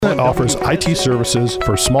That offers IT services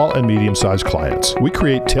for small and medium-sized clients. We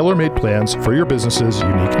create tailor-made plans for your business's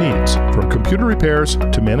unique needs. From computer repairs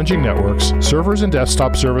to managing networks, servers and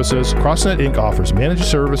desktop services, CrossNet Inc. offers managed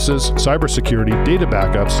services, cybersecurity, data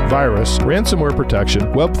backups, virus, ransomware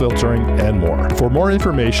protection, web filtering, and more. For more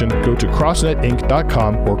information, go to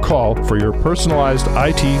crossnetinc.com or call for your personalized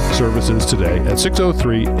IT services today at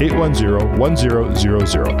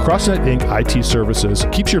 603-810-1000. CrossNet Inc. IT Services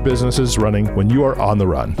keeps your businesses running when you are on the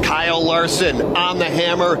run. Kyle Larson on the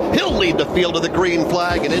hammer. He'll lead the field to the green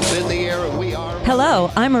flag, and it's in the air, and we are... Hello,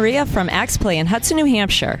 I'm Maria from Axe Play in Hudson, New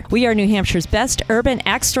Hampshire. We are New Hampshire's best urban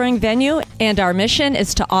axe throwing venue, and our mission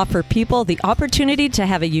is to offer people the opportunity to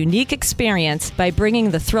have a unique experience by bringing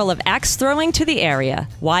the thrill of axe throwing to the area.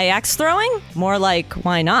 Why axe throwing? More like,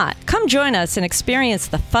 why not? Come join us and experience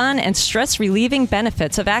the fun and stress-relieving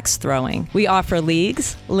benefits of axe throwing. We offer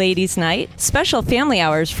leagues, ladies' night, special family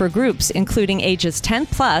hours for groups including ages 10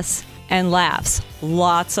 plus, and laughs.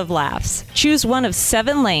 Lots of laughs. Choose one of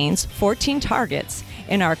 7 lanes, 14 targets,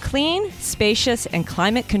 in our clean, spacious, and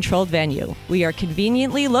climate-controlled venue. We are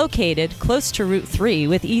conveniently located close to Route 3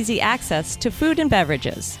 with easy access to food and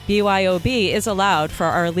beverages. BYOB is allowed for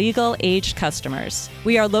our legal aged customers.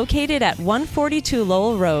 We are located at 142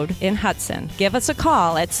 Lowell Road in Hudson. Give us a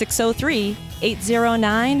call at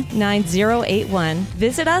 603-809-9081.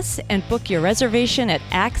 Visit us and book your reservation at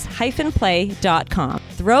axe-play.com.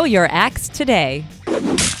 Throw your axe today.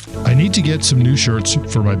 I need to get some new shirts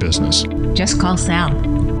for my business. Just call Sal.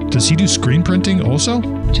 Does he do screen printing also?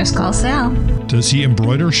 Just call Sal. Does he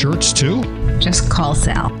embroider shirts too? Just call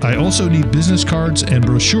Sal. I also need business cards and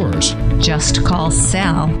brochures. Just call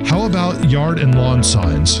Sal. How about yard and lawn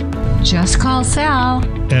signs? Just call Sal.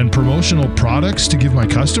 And promotional products to give my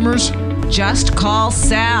customers? Just call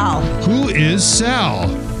Sal. Who is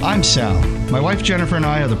Sal? I'm Sal. My wife Jennifer and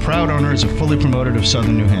I are the proud owners of Fully Promoted of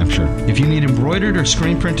Southern New Hampshire. If you need embroidered or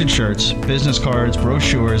screen printed shirts, business cards,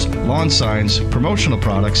 brochures, lawn signs, promotional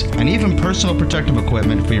products, and even personal protective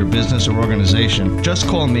equipment for your business or organization, just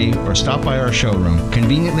call me or stop by our showroom,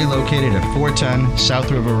 conveniently located at 410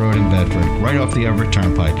 South River Road in Bedford, right off the Everett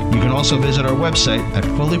Turnpike. You can also visit our website at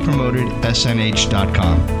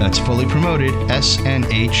fullypromotedsnh.com. That's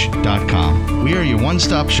fullypromotedsnh.com. We are your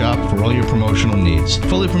one-stop shop for all your promotional needs.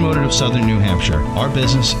 Fully Promoted of Southern New Hampshire. Our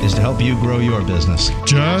business is to help you grow your business.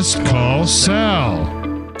 Just call Sal.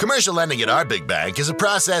 Commercial lending at our big bank is a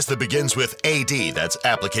process that begins with AD, that's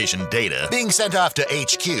application data, being sent off to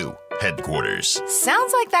HQ, headquarters.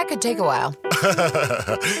 Sounds like that could take a while.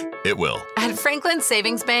 It will. At Franklin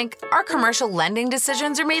Savings Bank, our commercial lending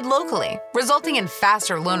decisions are made locally, resulting in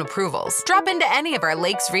faster loan approvals. Drop into any of our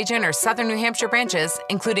Lakes Region or Southern New Hampshire branches,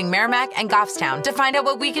 including Merrimack and Goffstown, to find out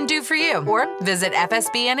what we can do for you. Or visit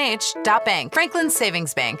fsbnh.bank. Franklin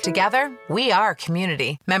Savings Bank. Together, we are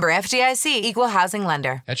community. Member FDIC, Equal Housing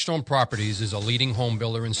Lender. Edgestone Properties is a leading home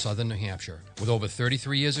builder in Southern New Hampshire. With over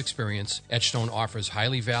 33 years' experience, Edgestone offers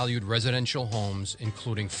highly valued residential homes,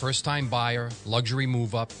 including first-time buyer, luxury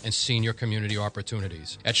move-up, and senior community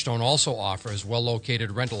opportunities. Edgestone also offers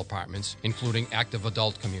well-located rental apartments, including active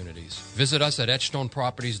adult communities. Visit us at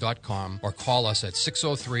edgestoneproperties.com or call us at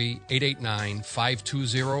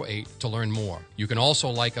 603-889-5208 to learn more. You can also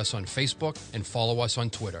like us on Facebook and follow us on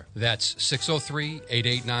Twitter. That's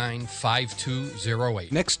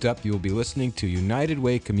 603-889-5208. Next up, you will be listening to United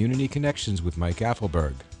Way Community Connections with Mike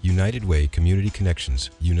Affelberg. United Way Community Connections.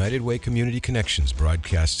 United Way Community Connections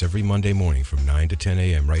broadcasts every Monday morning from 9 to 10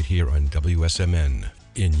 a.m. right here on WSMN.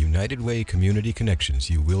 In United Way Community Connections,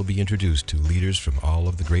 you will be introduced to leaders from all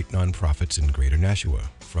of the great nonprofits in Greater Nashua,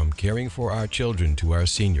 from caring for our children to our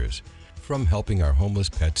seniors, from helping our homeless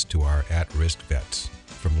pets to our at-risk vets,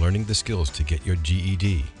 from learning the skills to get your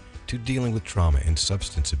GED to dealing with trauma and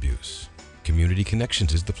substance abuse. Community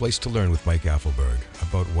Connections is the place to learn with Mike Affelberg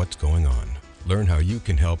about what's going on. Learn how you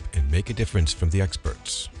can help and make a difference from the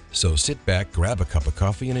experts. So sit back, grab a cup of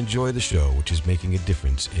coffee, and enjoy the show, which is making a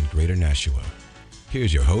difference in Greater Nashua.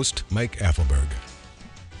 Here's your host, Mike Affelberg.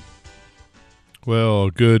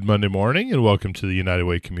 Well, good Monday morning, and welcome to the United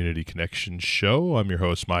Way Community Connections Show. I'm your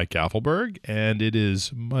host, Mike Affelberg, and it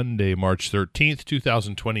is Monday, March 13th,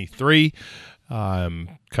 2023.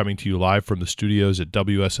 I'm coming to you live from the studios at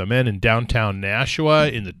WSMN in downtown Nashua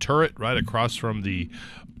in the turret right across from the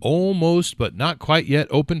almost but not quite yet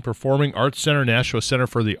open Performing Arts Center, Nashua Center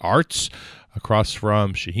for the Arts, across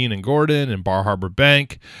from Shaheen and Gordon and Bar Harbor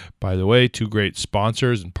Bank. By the way, two great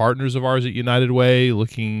sponsors and partners of ours at United Way,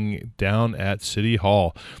 looking down at City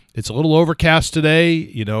Hall. It's a little overcast today.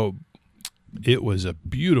 You know, it was a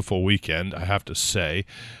beautiful weekend, I have to say.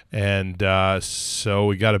 And so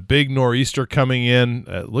we got a big nor'easter coming in.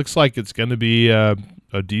 It looks like it's going to be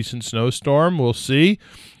a decent snowstorm. We'll see.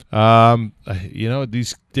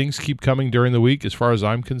 These things keep coming during the week. As far as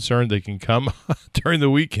I'm concerned, they can come during the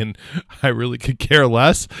week, and I really could care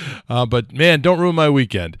less. But, man, don't ruin my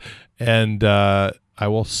weekend. And I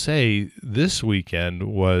will say this weekend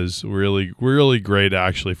was really, really great,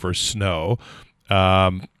 actually, for snow.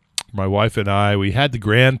 My wife and I, we had the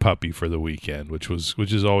grandpuppy for the weekend, which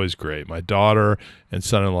is always great. My daughter and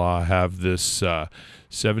son-in-law have this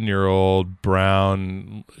 7-year-old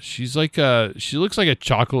brown. She looks like a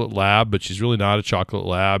chocolate lab, but she's really not a chocolate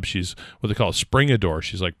lab. She's what they call a Springador.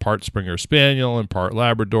 She's like part Springer Spaniel and part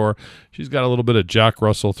Labrador. She's got a little bit of Jack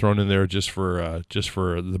Russell thrown in there just for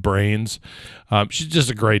the brains. She's just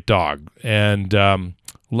a great dog, and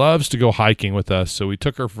loves to go hiking with us. So we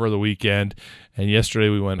took her for the weekend, and yesterday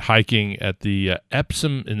we went hiking at the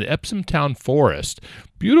Epsom Town Forest.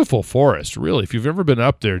 Beautiful forest, really. If you've ever been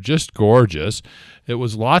up there, just gorgeous. It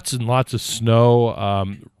was lots and lots of snow.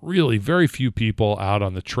 Really, very few people out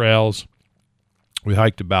on the trails. We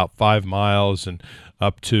hiked about 5 miles and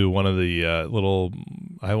up to one of the little,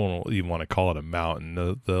 I won't even want to call it a mountain,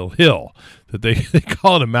 the hill that they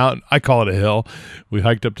call it a mountain. I call it a hill. We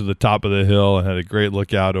hiked up to the top of the hill and had a great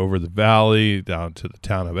lookout over the valley down to the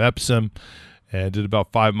town of Epsom, and did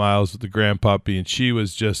about 5 miles with the grandpuppy, and she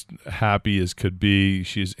was just happy as could be.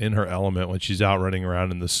 She's in her element when she's out running around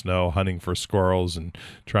in the snow, hunting for squirrels and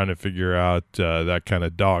trying to figure out that kind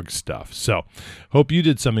of dog stuff. So hope you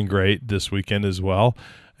did something great this weekend as well.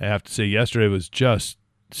 I have to say yesterday was just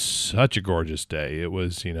such a gorgeous day. It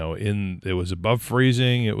was, it was above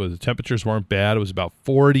freezing. The temperatures weren't bad. It was about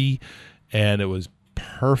 40, and it was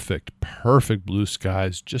perfect blue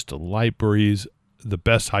skies, just a light breeze. The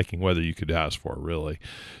best hiking weather you could ask for, really.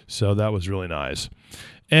 So that was really nice.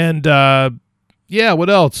 And what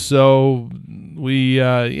else? So we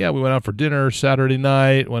went out for dinner Saturday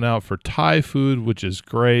night, went out for Thai food, which is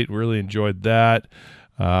great. Really enjoyed that.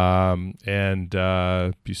 And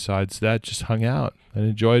besides that, just hung out and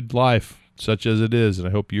enjoyed life, such as it is. And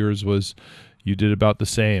I hope you did about the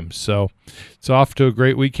same. So it's off to a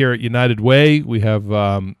great week here at United Way. We have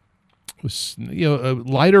a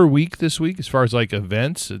lighter week this week as far as like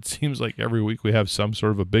events. It seems like every week we have some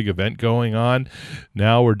sort of a big event going on.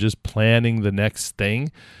 Now we're just planning the next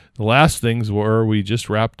thing. The last things were we just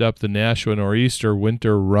wrapped up the Nashua Nor'easter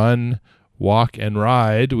Winter Run, Walk, and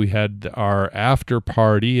Ride. We had our after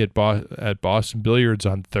party at Boston Billiards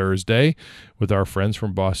on Thursday with our friends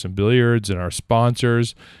from Boston Billiards and our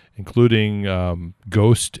sponsors, including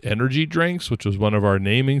Ghost Energy Drinks, which was one of our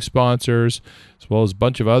naming sponsors, as well as a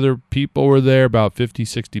bunch of other people were there, about 50,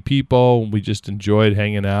 60 people. We just enjoyed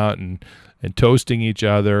hanging out and toasting each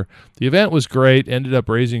other. The event was great, ended up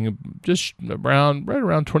raising just right around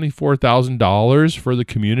 $24,000 for the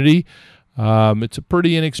community. It's a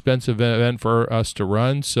pretty inexpensive event for us to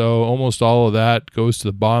run, so almost all of that goes to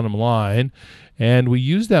the bottom line. And we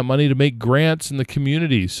use that money to make grants in the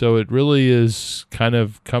community. So it really is kind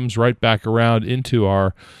of comes right back around into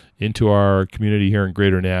our community here in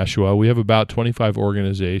Greater Nashua. We have about 25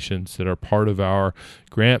 organizations that are part of our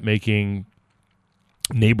grant-making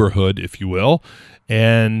neighborhood, if you will.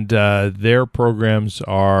 And their programs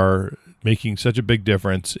are making such a big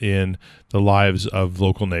difference in the lives of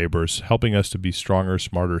local neighbors, helping us to be stronger,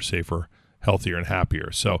 smarter, safer, healthier, and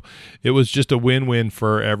happier. So it was just a win-win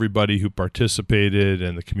for everybody who participated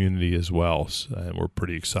and the community as well. And we're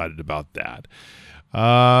pretty excited about that.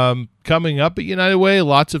 Coming up at United Way,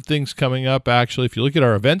 lots of things coming up. Actually, if you look at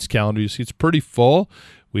our events calendar, you see it's pretty full.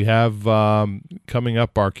 We have coming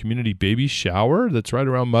up our community baby shower that's right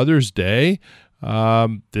around Mother's Day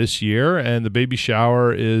this year. And the baby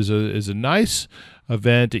shower is a nice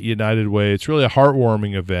event at United Way. It's really a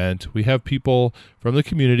heartwarming event. We have people from the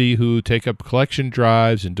community who take up collection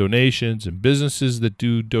drives and donations, and businesses that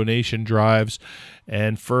do donation drives,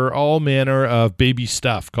 and for all manner of baby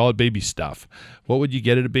stuff. Call it baby stuff. What would you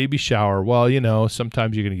get at a baby shower? Well,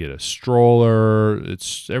 sometimes you're going to get a stroller.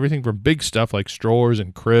 It's everything from big stuff like strollers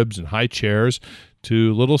and cribs and high chairs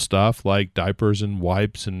to little stuff like diapers and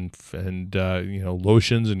wipes and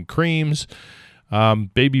lotions and creams.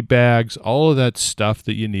 Baby bags, all of that stuff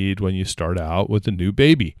that you need when you start out with a new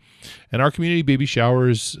baby. And our community baby shower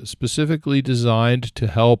is specifically designed to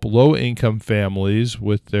help low-income families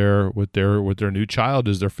with their new child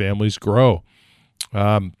as their families grow.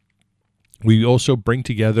 We also bring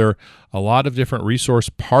together a lot of different resource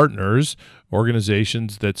partners,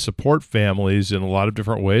 organizations that support families in a lot of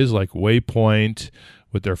different ways, like Waypoint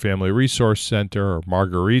with their Family Resource Center, or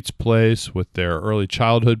Marguerite's Place with their early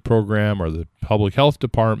childhood program, or the Public Health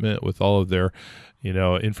Department with all of their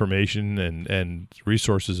information and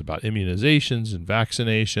resources about immunizations and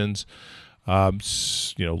vaccinations.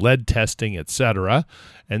 lead testing, etc.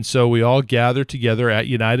 And so we all gather together at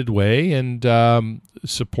United Way and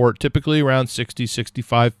support typically around 60,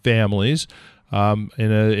 65 families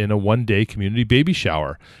in a one-day community baby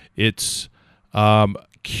shower. It's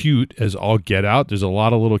cute as all get out. There's a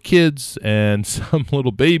lot of little kids and some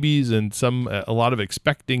little babies and a lot of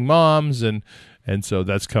expecting moms, and so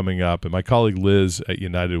that's coming up. And my colleague Liz at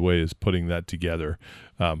United Way is putting that together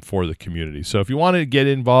for the community. So if you want to get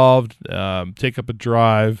involved, take up a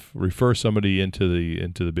drive, refer somebody into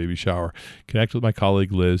the baby shower, connect with my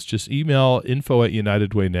colleague Liz. Just email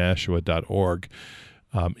info@unitedwaynashua.org.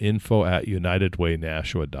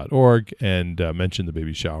 info@unitedwaynashua.org and mention the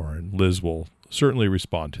baby shower, and Liz will certainly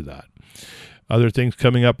respond to that. Other things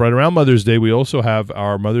coming up right around Mother's Day, we also have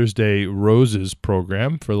our Mother's Day Roses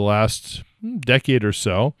program for the last decade or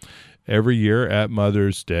so. Every year at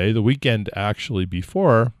Mother's Day, the weekend actually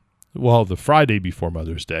before, the Friday before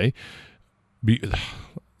Mother's Day,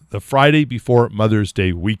 the Friday before Mother's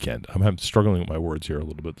Day weekend. I'm struggling with my words here a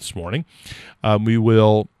little bit this morning. We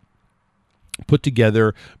will put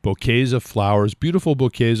together bouquets of flowers, beautiful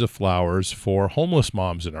bouquets of flowers for homeless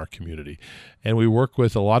moms in our community. And we work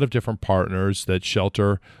with a lot of different partners that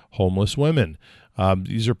shelter homeless women.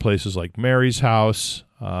 These are places like Mary's House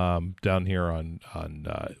down here on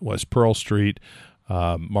West Pearl Street,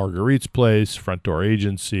 Marguerite's Place, Front Door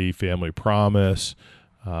Agency, Family Promise,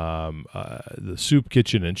 the Soup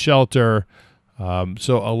Kitchen and Shelter.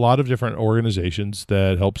 So a lot of different organizations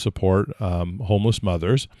that help support homeless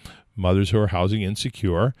mothers who are housing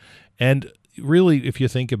insecure. And really, if you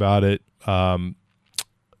think about it,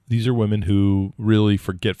 these are women who really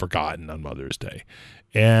get forgotten on Mother's Day.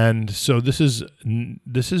 And so this is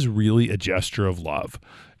really a gesture of love.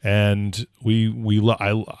 And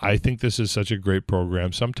I think this is such a great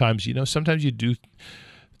program. Sometimes you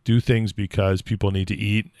do things because people need to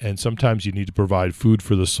eat, and sometimes you need to provide food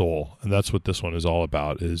for the soul. And that's what this one is all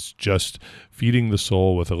about, is just feeding the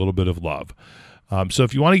soul with a little bit of love. So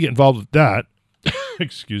if you want to get involved with that,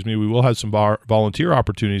 excuse me, we will have some volunteer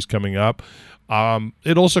opportunities coming up.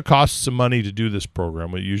 It also costs some money to do this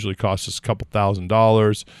program. It usually costs us a couple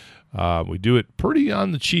 $1,000s. We do it pretty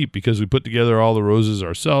on the cheap because we put together all the roses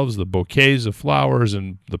ourselves, the bouquets of flowers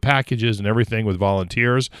and the packages and everything with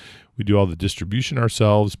volunteers. We do all the distribution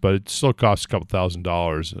ourselves, but it still costs a couple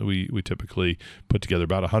 $1,000s. We typically put together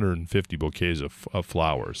about 150 bouquets of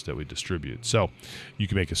flowers that we distribute. So you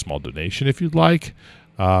can make a small donation if you'd like.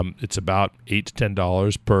 It's about $8 to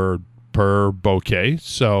 $10 per bouquet,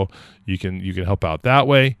 so you can help out that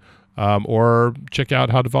way, or check out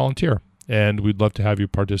how to volunteer, and we'd love to have you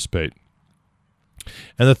participate.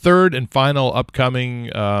 And the third and final upcoming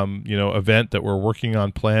event that we're working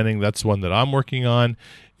on planning, that's one that I'm working on,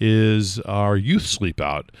 is our youth sleep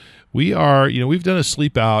out. We've done a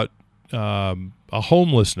sleep out, a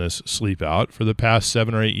homelessness sleep out for the past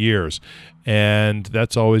 7 or 8 years, and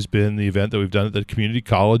that's always been the event that we've done at the community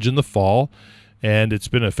college in the fall. And it's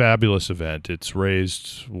been a fabulous event. It's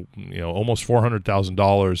raised, almost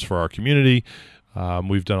 $400,000 for our community.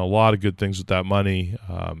 We've done a lot of good things with that money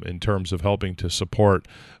in terms of helping to support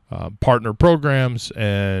partner programs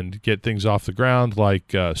and get things off the ground,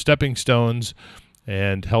 like Stepping Stones,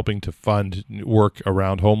 and helping to fund work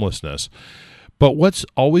around homelessness. But what's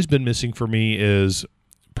always been missing for me is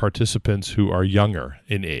participants who are younger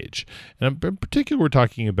in age. And in particular, we're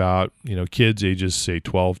talking about, kids ages, say,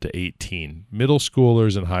 12 to 18, middle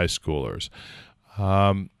schoolers and high schoolers.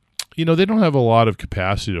 They don't have a lot of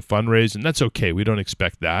capacity to fundraise, and that's okay. We don't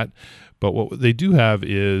expect that. But what they do have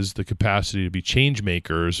is the capacity to be change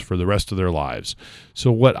makers for the rest of their lives.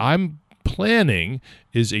 So what I'm planning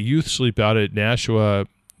is a youth sleep out at Nashua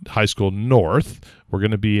High School North. We're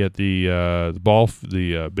going to be at the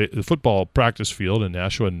football practice field in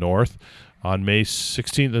Nashua North on May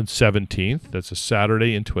 16th and 17th. That's a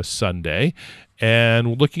Saturday into a Sunday.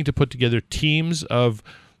 And we're looking to put together teams of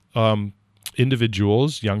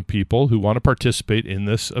individuals, young people, who want to participate in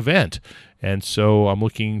this event. And so I'm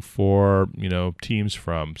looking for, teams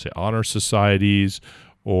from, say, honor societies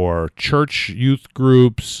or church youth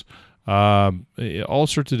groups, all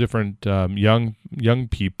sorts of different young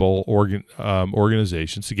people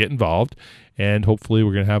organizations to get involved. And hopefully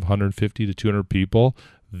we're going to have 150 to 200 people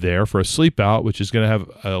there for a sleep out, which is going to have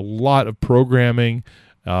a lot of programming,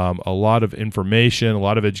 a lot of information, a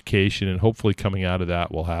lot of education, and hopefully coming out of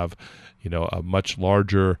that we'll have a much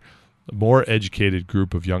larger, more educated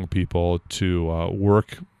group of young people to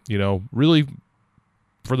work really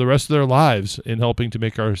for the rest of their lives in helping to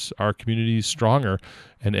make our communities stronger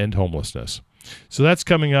and end homelessness. So that's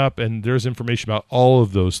coming up, and there's information about all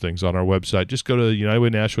of those things on our website. Just go to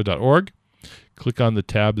unitedwaynashua.org click on the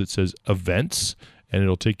tab that says Events, and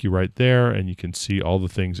it'll take you right there, and you can see all the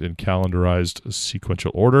things in calendarized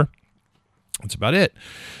sequential order. That's about it.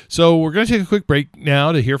 So we're going to take a quick break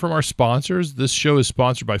now to hear from our sponsors. This show is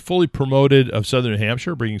sponsored by Fully Promoted of Southern New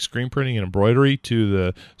Hampshire, bringing screen printing and embroidery to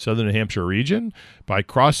the Southern New Hampshire region, by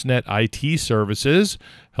CrossNet IT Services,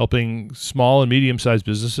 helping small and medium-sized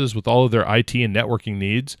businesses with all of their IT and networking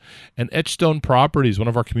needs, and Etchstone Properties, one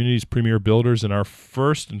of our community's premier builders and our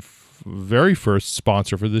very first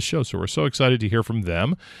sponsor for this show. So we're so excited to hear from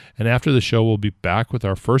them. And after the show, we'll be back with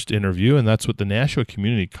our first interview, and that's with the Nashua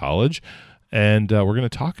Community College. And we're going to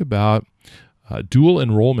talk about dual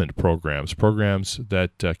enrollment programs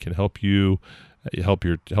that can help you help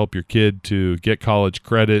your kid to get college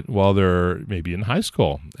credit while they're maybe in high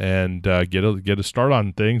school, and get a start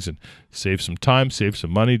on things and save some time, save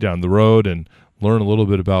some money down the road, and learn a little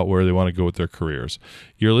bit about where they want to go with their careers.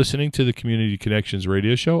 You're listening to the Community Connections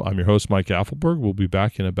radio show. I'm your host, Mike Affelberg. We'll be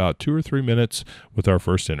back in about 2 or 3 minutes with our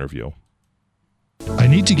first interview. I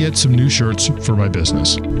need to get some new shirts for my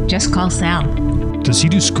business. Just call Sal. Does he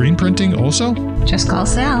do screen printing also? Just call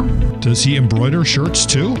Sal. Does he embroider shirts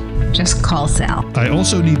too? Just call Sal. I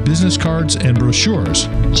also need business cards and brochures.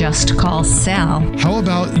 Just call Sal. How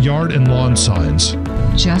about yard and lawn signs?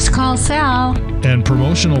 Just call Sal. And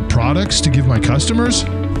promotional products to give my customers?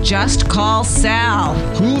 Just call Sal.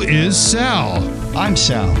 Who is Sal? I'm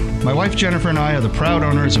Sal. My wife Jennifer and I are the proud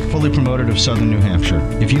owners of Fully Promoted of Southern New Hampshire.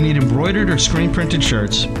 If you need embroidered or screen printed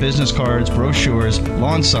shirts, business cards, brochures,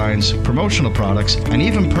 lawn signs, promotional products, and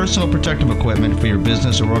even personal protective equipment for your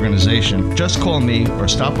business or organization, just call me or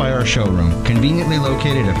stop by our showroom, conveniently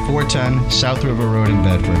located at 410 South River Road in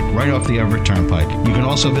Bedford, right off the Everett Turnpike. You can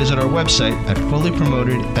also visit our website at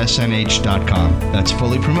fullypromotedsnh.com. That's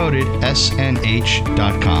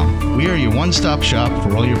fullypromotedsnh.com. We are your one-stop shop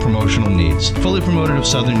for all your promotional needs. Fully Promoted of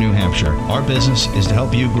Southern New Hampshire. Our business is to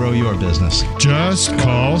help you grow your business. Just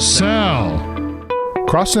call Sal.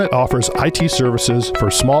 CrossNet offers IT services for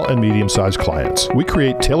small and medium-sized clients. We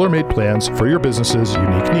create tailor-made plans for your business's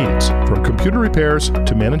unique needs. From computer repairs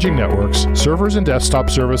to managing networks, servers and desktop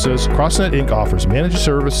services, CrossNet Inc. offers managed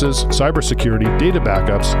services, cybersecurity, data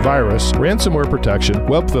backups, virus, ransomware protection,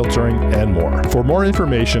 web filtering, and more. For more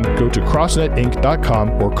information, go to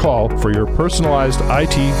crossnetinc.com or call for your personalized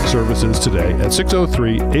IT services today at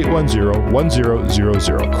 603-810-1000.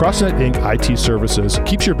 CrossNet Inc. IT Services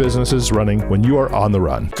keeps your businesses running when you are on the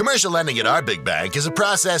run. Commercial lending at our big bank is a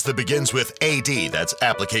process that begins with AD, that's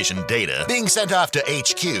application data, being sent off to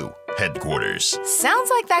HQ, headquarters. Sounds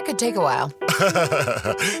like that could take a while.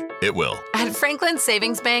 It will. At Franklin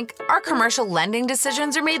Savings Bank, our commercial lending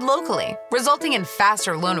decisions are made locally, resulting in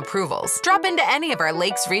faster loan approvals. Drop into any of our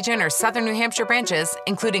Lakes Region or Southern New Hampshire branches,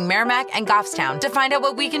 including Merrimack and Goffstown, to find out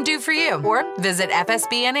what we can do for you. Or visit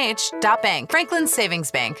fsbnh.bank. Franklin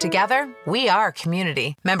Savings Bank. Together, we are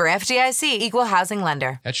community. Member FDIC, Equal Housing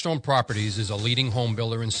Lender. Etchstone Properties is a leading home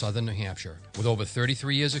builder in Southern New Hampshire. With over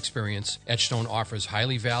 33 years' experience, Etchstone offers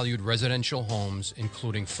highly valued residential homes,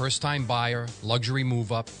 including first-time buyer, luxury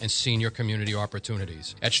move-up, and senior community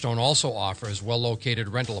opportunities. Etchstone also offers well-located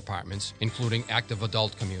rental apartments, including active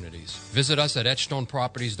adult communities. Visit us at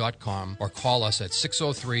etchstoneproperties.com or call us at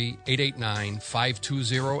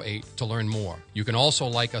 603-889-5208 to learn more. You can also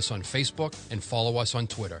like us on Facebook and follow us on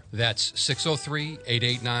Twitter. That's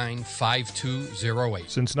 603-889-5208.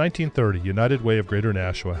 Since 1930, United Way of Greater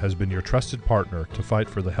Nashua has been your trusted partner to fight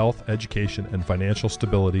for the health, education, and financial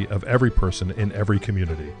stability of every person in every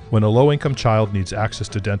community. When a low-income child needs access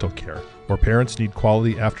to dental care, or parents need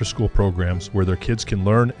quality after-school programs where their kids can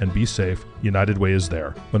learn and be safe, United Way is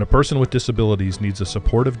there. When a person with disabilities needs a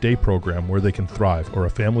supportive day program where they can thrive, or a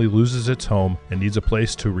family loses its home and needs a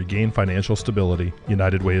place to regain financial stability,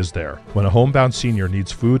 United Way is there. When a homebound senior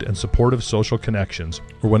needs food and supportive social connections,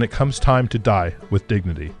 or when it comes time to die with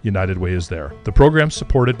dignity, United Way is there. The programs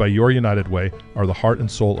supported by your United Way are the heart and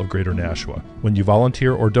soul of Greater Nashua. When you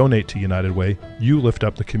volunteer or donate to United Way, you lift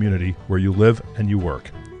up the community where you live and you work.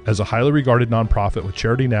 As a highly regarded nonprofit with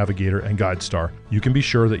Charity Navigator and GuideStar, you can be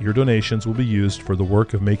sure that your donations will be used for the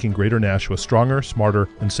work of making Greater Nashua stronger, smarter,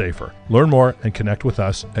 and safer. Learn more and connect with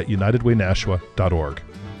us at unitedwaynashua.org.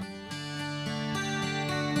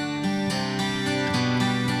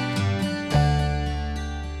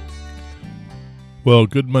 Well,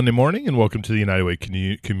 good Monday morning and welcome to the United Way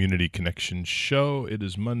Community Connection Show. It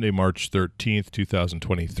is Monday, March 13th,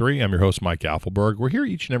 2023. I'm your host, Mike Affelberg. We're here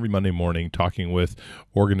each and every Monday morning talking with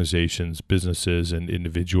organizations, businesses, and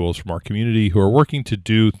individuals from our community who are working to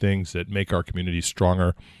do things that make our community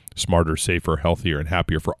stronger, smarter, safer, healthier, and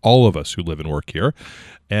happier for all of us who live and work here.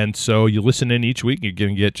 And so you listen in each week, you're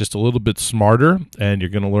going to get just a little bit smarter, and you're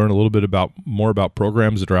going to learn a little bit more about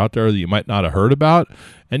programs that are out there that you might not have heard about,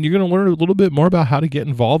 and you're going to learn a little bit more about how to get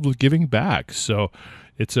involved with giving back. So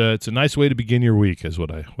it's a nice way to begin your week, is what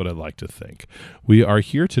I'd like to think. We are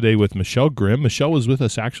here today with Michelle Grimm. Michelle was with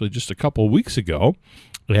us actually just a couple of weeks ago,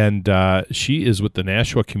 and she is with the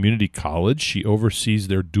Nashua Community College. She oversees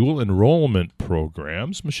their dual enrollment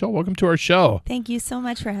programs. Michelle, welcome to our show. Thank you so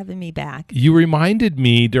much for having me back. You reminded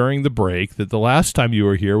me during the break that the last time you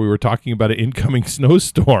were here, we were talking about an incoming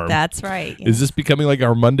snowstorm. That's right. Is this becoming like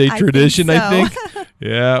our Monday tradition, I think? So.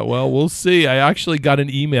 Yeah, well, we'll see. I actually got an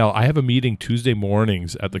email. I have a meeting Tuesday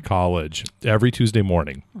mornings at the college, every Tuesday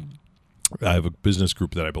morning. I have a business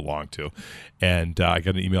group that I belong to, and I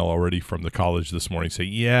got an email already from the college this morning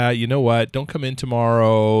saying, "Yeah, you know what? Don't come in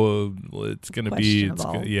tomorrow. It's going to be, it's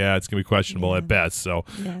going to be questionable at best." So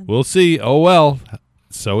we'll see. Oh well.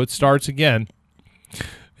 So it starts again.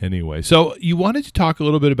 Anyway, so you wanted to talk a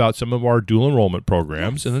little bit about some of our dual enrollment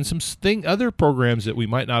programs, and then some other programs that we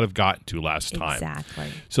might not have gotten to last time. Exactly.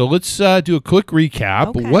 So let's do a quick recap.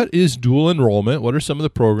 Okay. What is dual enrollment? What are some of the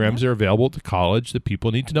programs that are available at the college that people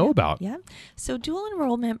need to know about? Yeah. So dual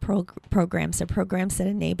enrollment programs are programs that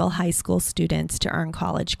enable high school students to earn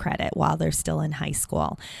college credit while they're still in high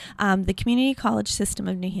school. The community college system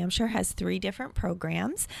of New Hampshire has 3 different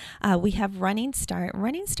programs. We have Running Start.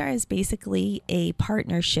 Running Start is basically a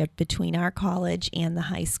partnership between our college and the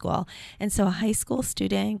high school. And so a high school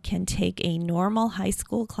student can take a normal high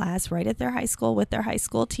school class right at their high school with their high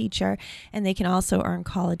school teacher, and they can also earn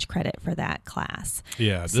college credit for that class.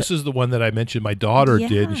 Yeah, this is the one that I mentioned my daughter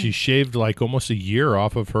did, and she shaved like almost a year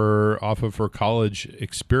off of her college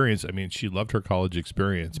experience. I mean, she loved her college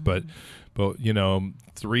experience, but you know,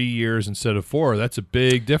 3 years instead of 4, that's a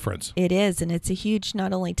big difference. It is, and it's a huge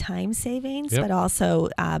not only time savings, but also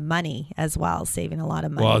money as well, saving a lot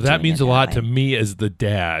of money. Well, that means a lot to me as the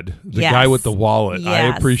dad, the guy with the wallet.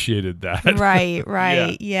 Yes. I appreciated that.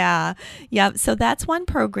 Right. Yeah. So that's one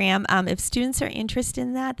program. If students are interested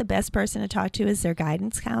in that, the best person to talk to is their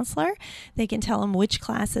guidance counselor. They can tell them which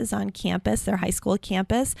classes on campus, their high school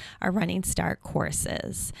campus, are Running Start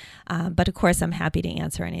courses. But of course, I'm happy to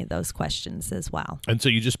answer any of those questions as well. And so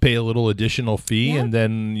you just pay a little additional fee, and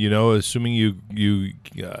then, you know, assuming you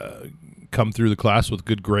come through the class with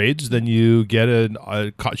good grades, then you get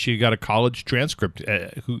she got a college transcript.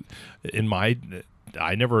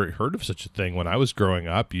 I never heard of such a thing when I was growing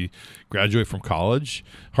up. You graduate from college,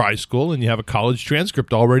 high school, and you have a college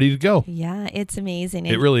transcript all ready to go. Yeah, it's amazing.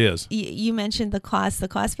 It really is. You mentioned the cost. The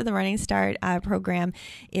cost for the Running Start program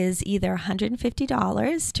is either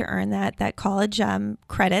 $150 to earn that college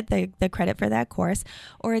credit, the credit for that course,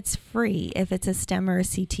 or it's free if it's a STEM or a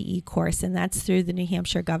CTE course, and that's through the New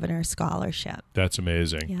Hampshire Governor Scholarship. That's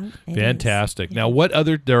amazing. Yeah, fantastic. Now, what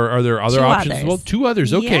other are there other options? Others. Well, 2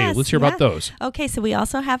 others. Okay, yes, let's hear about those. Okay, so we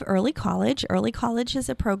also have Early College. Early College is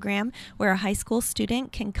a program where a high school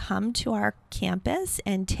student can come to our campus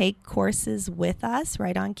and take courses with us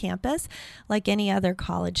right on campus like any other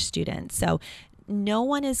college student. So no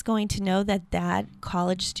one is going to know that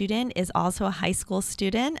college student is also a high school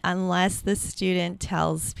student unless the student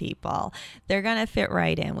tells people. They're going to fit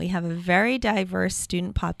right in. We have a very diverse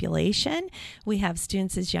student population. We have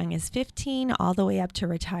students as young as 15 all the way up to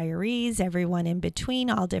retirees, everyone in between,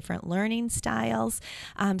 all different learning styles.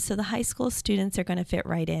 So the high school students are going to fit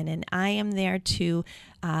right in, and I am there to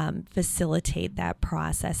facilitate that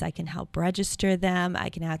process. I can help register them. I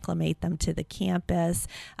can acclimate them to the campus.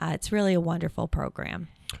 It's really a wonderful program.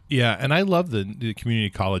 Yeah, and I love the community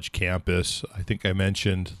college campus. I think I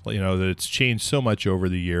mentioned, that it's changed so much over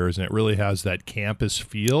the years, and it really has that campus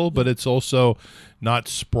feel, but it's also not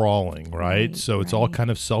sprawling, right? So it's all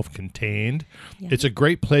kind of self-contained. Yeah. It's a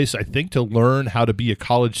great place, I think, to learn how to be a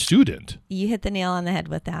college student. You hit the nail on the head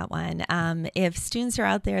with that one. If students are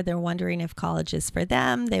out there, they're wondering if college is for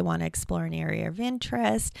them, they want to explore an area of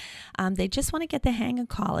interest, they just want to get the hang of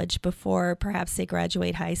college before perhaps they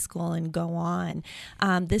graduate high school and go on.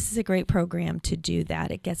 This is a great program to do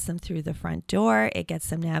that. It gets them through the front door. It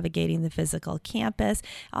gets them navigating the physical campus. It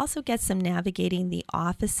also gets them navigating the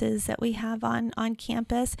offices that we have on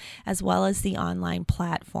campus, as well as the online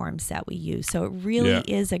platforms that we use. So it really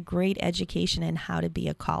is a great education in how to be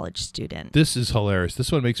a college student. This is hilarious.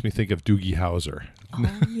 This one makes me think of Doogie Howser.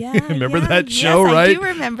 Yeah. Remember yeah. that show, yes, right? I do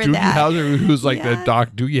remember Doogie that. Howser, who's like Yeah. the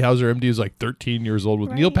doc. Doogie Howser, MD, is like 13 years old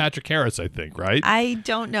with Neil Right. Patrick Harris, I think, right? I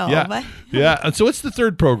don't know. yeah. But Yeah. And so what's the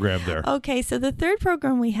third program there? Okay, so the third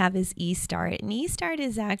program we have is eStart. And eStart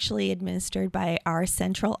is actually administered by our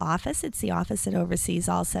central office. It's the office that oversees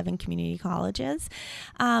all 7 community colleges.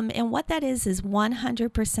 And what that is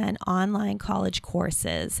 100% online college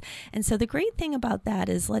courses. And so the great thing about that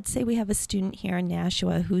is, let's say we have a student here in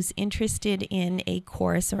Nashua who's interested in a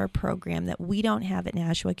course or a program that we don't have at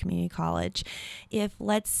Nashua Community College. If,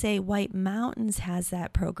 let's say, White Mountains has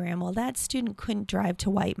that program, well, that student couldn't drive to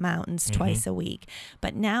White Mountains twice a week.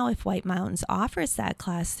 But now if White Mountains offers that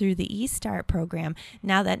class through the eStart program,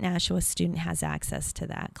 now that Nashua student has access to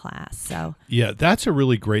that class. So Yeah, that's a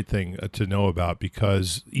really great thing to know about,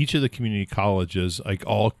 because each of the community colleges,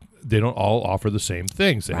 they don't all offer the same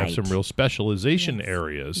things. They have Right. some real specialization Yes.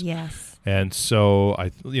 areas. Yes. And so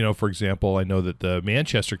for example, I know that the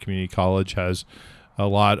Manchester Community College has a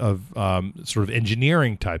lot of sort of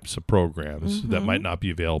engineering types of programs that might not be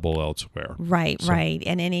available elsewhere. Right, So- right.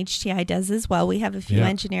 And NHTI does as well. We have a few Yeah.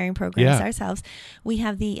 engineering programs Yeah. ourselves. We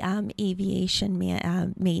have the aviation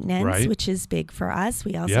maintenance, Right. which is big for us.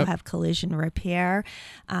 We also Yep. have collision repair,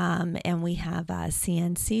 and we have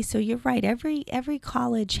CNC. So you're right. Every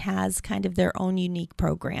college has kind of their own unique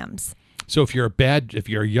programs. So if you're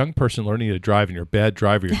a young person learning to drive and you're a bad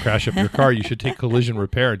driver, you crash up your car, you should take collision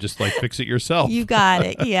repair and just fix it yourself. You got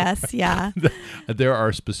it. Yes, yeah. There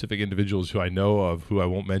are specific individuals who I know of, who I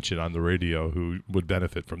won't mention on the radio, who would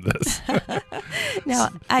benefit from this. Now,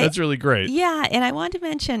 That's really great. Yeah, and I wanted to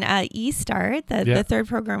mention eStart, the third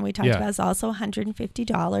program we talked about, is also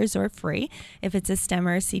 $150 or free if it's a STEM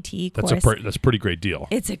or CTE course. That's a pretty great deal.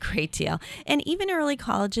 It's a great deal. And even early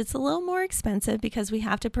college, it's a little more expensive because we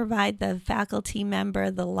have to provide the faculty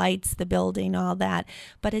member, the lights, the building, all that.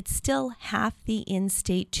 But it's still half the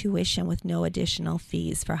in-state tuition with no additional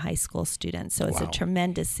fees for high school students. So it's a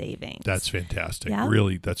tremendous savings. That's fantastic. Yeah.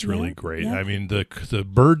 Really, that's really Yeah. great. Yeah. I mean, the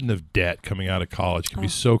burden of debt coming out of college can be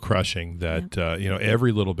so crushing that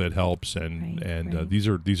every little bit helps, and Right. these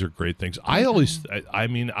are great things. I always,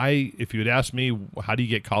 if you had asked me how do you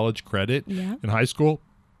get college credit in high school,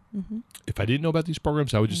 if I didn't know about these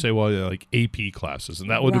programs, I would just say, like AP classes, and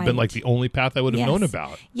that would have been like the only path I would have known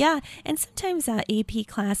about. Yeah, and sometimes AP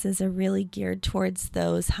classes are really geared towards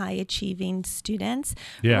those high-achieving students.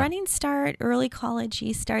 Yeah. Running Start, Early College,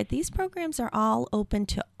 eStart, these programs are all open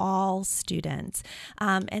to all students,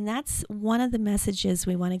 and that's one of the messages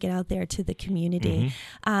we want to get out there to the community.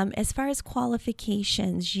 As far as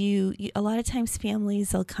qualifications, you a lot of times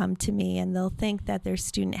families will come to me and they'll think that their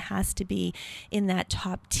student has to be in that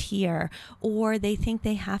top tier, or they think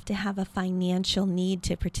they have to have a financial need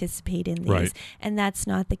to participate in these. Right. And that's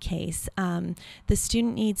not the case. The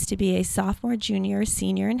student needs to be a sophomore, junior, or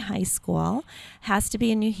senior in high school, has to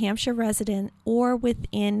be a New Hampshire resident, or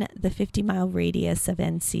within the 50-mile radius of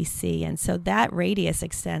NCC. And so that radius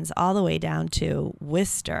extends all the way down to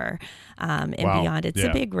Worcester and beyond. It's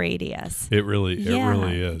a big radius. It really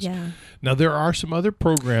is. Yeah. Now, there are some other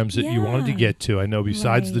programs that you wanted to get to, I know,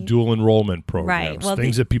 besides the Right. dual enrollment programs, Right. Well,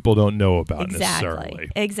 things that people don't know about necessarily.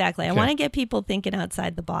 Exactly. I Okay. want to get people thinking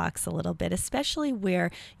outside the box a little bit, especially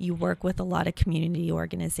where you work with a lot of community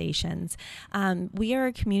organizations. We are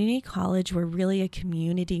a community college. We're really a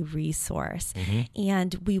community resource,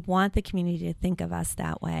 and we want the community to think of us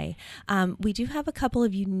that way. We do have a couple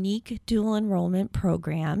of unique dual enrollment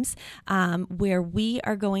programs where we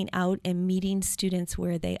are going out and meeting students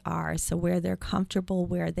where they are, so where they're comfortable,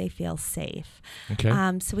 where they feel safe. Okay.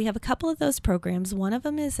 So we have a couple of those programs. One of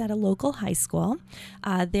them is at a local high school.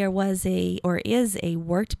 There was is a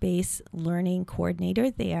work-based learning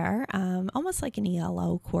coordinator there, almost like an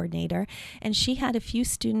ELO coordinator, and she had a few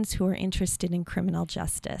students who were interested in criminal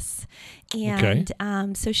justice.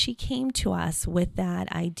 And so she came to us with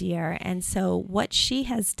that idea. And so what she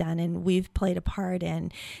has done, and we've played a part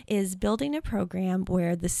in, is building a program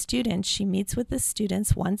where she meets with the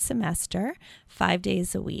students once semester, 5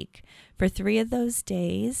 days a week. For 3 of those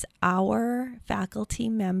days, our faculty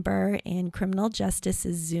member in criminal justice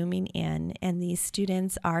is zooming in, and these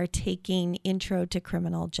students are taking Intro to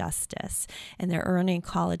Criminal Justice, and they're earning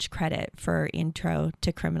college credit for Intro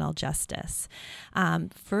to Criminal Justice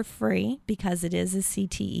for free because it is a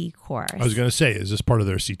CTE course. I was going to say, is this part of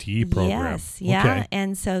their CTE program? Yes, yeah. Okay.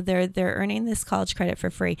 And so they're earning this college credit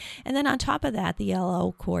for free. And then on top of that, the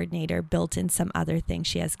LO coordinator built in some other things.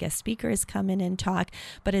 She has guest speakers come in and talk,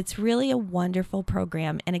 but it's really a wonderful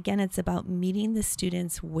program. And again, it's about meeting the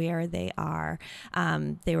students where they are.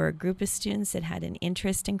 They were a group of students that had an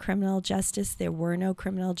interest in criminal justice. There were no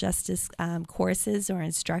criminal justice courses or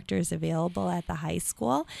instructors available at the high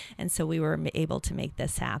school. And so we were able to make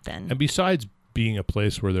this happen. And besides being a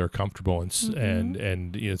place where they're comfortable and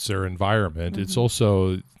it's their environment, it's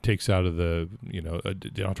also takes out of the, you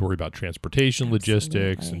don't have to worry about transportation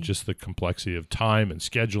logistics and just the complexity of time and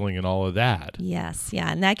scheduling and all of that. Yes,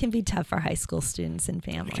 yeah, and that can be tough for high school students and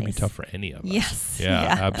families. It can be tough for any of us. Yes.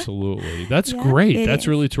 Yeah. Absolutely. That's great. That's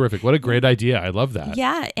really terrific. What a great idea. I love that.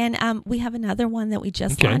 Yeah, and we have another one that we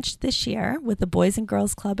just launched this year with the Boys and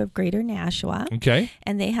Girls Club of Greater Nashua. Okay.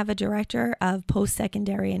 And they have a director of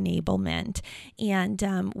post-secondary enablement.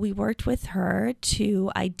 And we worked with her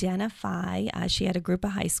to identify, she had a group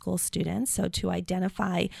of high school students, so to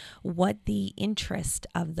identify what the interest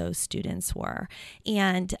of those students were.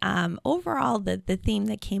 And overall, the theme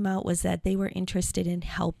that came out was that they were interested in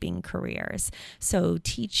helping careers. So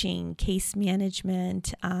teaching, case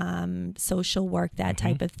management, social work, that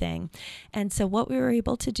type of thing. And so what we were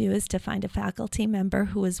able to do is to find a faculty member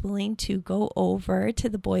who was willing to go over to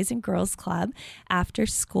the Boys and Girls Club after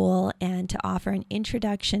school and to offer an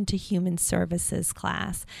introduction to human services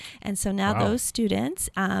class. And so now those students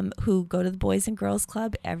who go to the Boys and Girls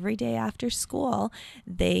Club every day after school,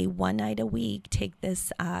 they one night a week take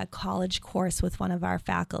this college course with one of our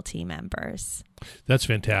faculty members. That's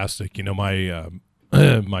fantastic. My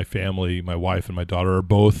my family, my wife and my daughter are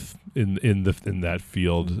both in that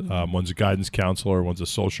field. One's a guidance counselor, one's a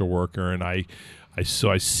social worker, and I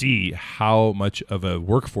see how much of a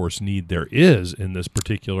workforce need there is in this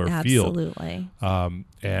particular field. Absolutely.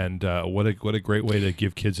 And what a great way to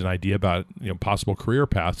give kids an idea about possible career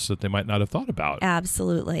paths that they might not have thought about.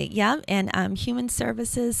 Absolutely. Yeah. And human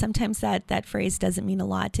services, sometimes that phrase doesn't mean a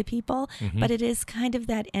lot to people, but it is kind of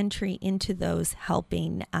that entry into those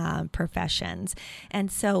helping professions.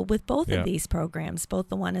 And so with both of these programs, both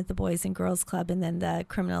the one at the Boys and Girls Club and then the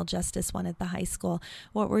criminal justice one at the high school,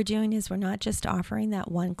 what we're doing is we're not just offering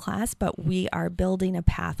that one class, but we are building a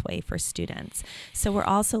pathway for students. So we're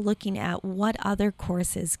also looking at what other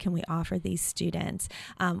courses can we offer these students,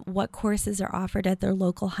 what courses are offered at their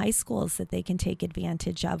local high schools that they can take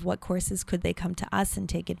advantage of, what courses could they come to us and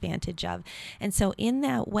take advantage of. And so in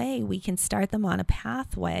that way, we can start them on a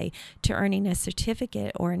pathway to earning a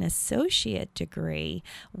certificate or an associate degree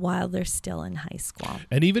while they're still in high school.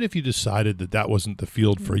 And even if you decided that wasn't the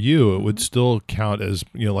field for you, it would still count as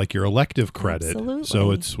like your elective credit. Absolutely.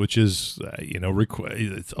 So it's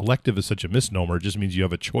elective is such a misnomer. It just means you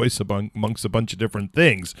have a choice amongst a bunch of different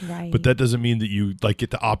things. Right. But that doesn't mean that you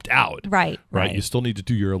get to opt out. Right. You still need to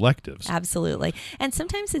do your electives. Absolutely. And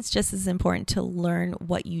sometimes it's just as important to learn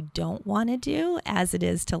what you don't want to do as it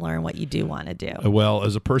is to learn what you do want to do. Well,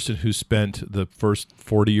 as a person who spent the first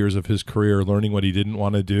 40 years of his career learning what he didn't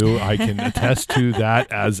want to do, I can attest to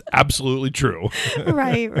that as absolutely true.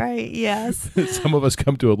 Right. Yes. Some of us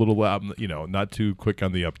come to a little, not too quick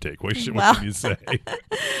on the uptake. What can you say?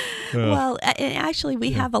 Well, actually,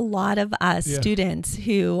 we have a lot of students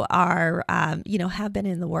who are, have been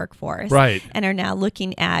in the workforce and are now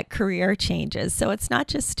looking at career changes. So it's not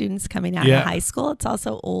just students coming out of high school. It's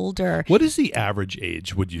also older. What is the average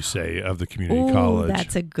age, would you say, of the community college?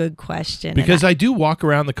 That's a good question. Because I do walk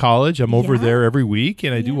around the college. I'm over there every week,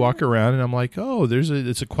 and I do walk around, and I'm like, oh,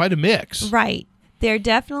 it's quite a mix. Right. There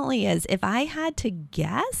definitely is. If I had to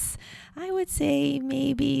guess, I would say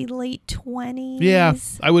maybe late 20s. Yeah,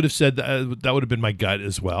 I would have said that would have been my gut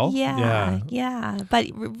as well. Yeah. But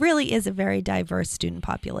it really is a very diverse student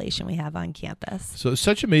population we have on campus. So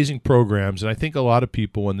such amazing programs. And I think a lot of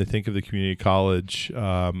people, when they think of the community college,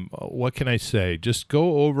 what can I say? Just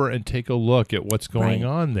go over and take a look at what's going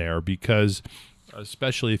on there, because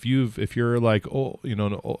especially if you're like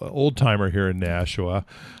an old timer here in Nashua,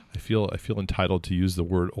 I feel entitled to use the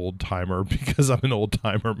word old timer because I'm an old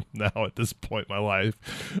timer now at this point in my life.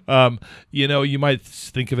 You might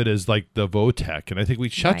think of it as like the VOTEC, and I think we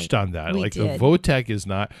touched on that. We did. The VOTEC is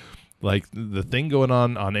not. Like the thing going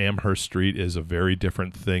on Amherst Street is a very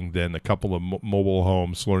different thing than a couple of mobile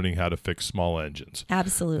homes learning how to fix small engines.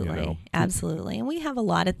 Absolutely. Absolutely. And we have a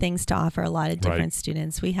lot of things to offer a lot of different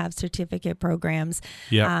students. We have certificate programs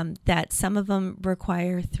that some of them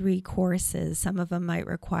require 3 courses. Some of them might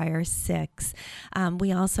require 6.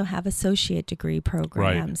 We also have associate degree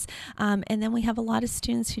programs. And then we have a lot of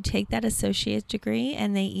students who take that associate degree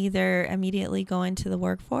and they either immediately go into the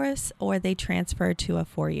workforce or they transfer to a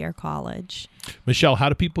 4-year college. college. Michelle, how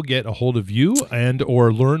do people get a hold of you and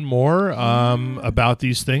or learn more about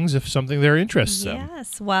these things if something they're interested in?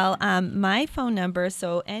 Yes. Well, my phone number,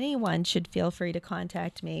 so anyone should feel free to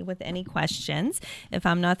contact me with any questions. If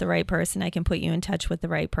I'm not the right person, I can put you in touch with the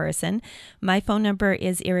right person. My phone number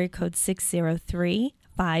is area code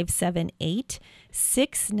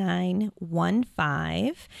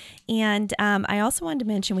 603-578-6915. And I also wanted to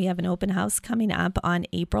mention we have an open house coming up on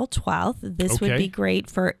April 12th. This would be great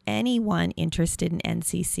for anyone interested in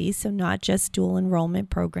NCC, so not just dual enrollment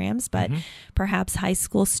programs, but perhaps high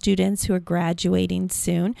school students who are graduating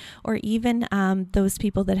soon, or even those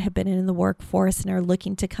people that have been in the workforce and are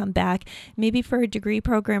looking to come back, maybe for a degree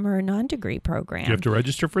program or a non-degree program. Do you have to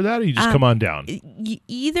register for that, or you just come on down?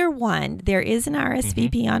 Either one. There is an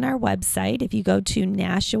RSVP on our website. If you go to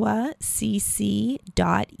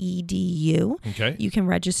NashuaCC.edu, you can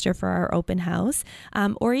register for our open house,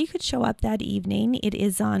 or you could show up that evening. It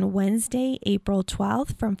is on Wednesday, April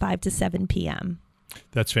 12th from 5 to 7 p.m.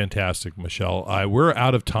 That's fantastic, Michelle. We're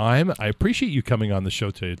out of time. I appreciate you coming on the show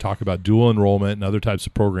today to talk about dual enrollment and other types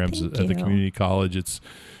of programs at the community college. It's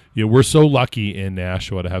we're so lucky in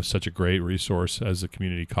Nashua to have such a great resource as a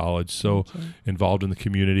community college, so involved in the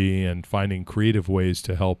community and finding creative ways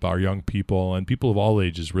to help our young people and people of all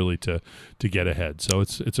ages really to get ahead. So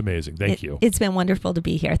it's amazing. Thank you. It's been wonderful to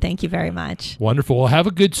be here. Thank you very much. Wonderful. Well, have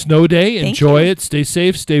a good snow day. Enjoy it. Stay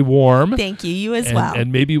safe. Stay warm. Thank you. You as well.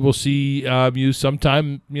 And maybe we'll see you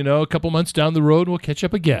sometime, a couple months down the road. We'll catch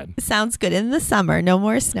up again. Sounds good. In the summer. No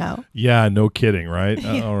more snow. Yeah, no kidding, right?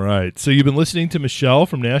 All right. So you've been listening to Michelle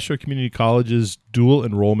from Nashua Community College's dual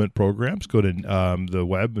enrollment programs. Go to the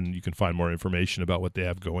web and you can find more information about what they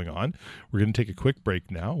have going on. We're going to take a quick break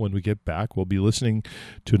now. When we get back, we'll be listening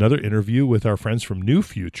to another interview with our friends from New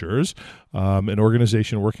Futures, an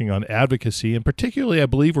organization working on advocacy. And particularly, I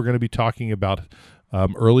believe we're going to be talking about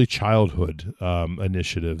early childhood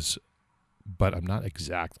initiatives, but I'm not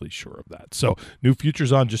exactly sure of that. So New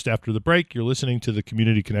Futures on just after the break. You're listening to the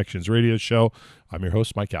Community Connections radio show. I'm your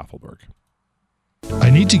host, Mike Affelberg.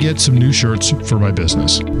 I need to get some new shirts for my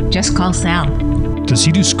business. Just call Sal. Does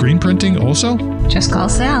he do screen printing also? Just call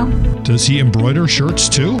Sal. Does he embroider shirts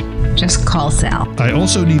too? Just call Sal. I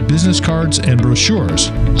also need business cards and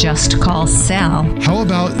brochures. Just call Sal. How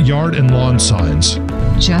about yard and lawn signs?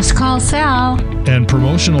 Just call Sal. And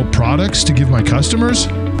promotional products to give my customers?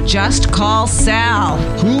 Just call Sal.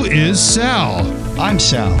 Who is Sal? I'm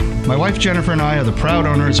Sal. My wife Jennifer and I are the proud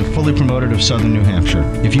owners of Fully Promoted of Southern New Hampshire.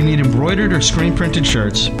 If you need embroidered or screen printed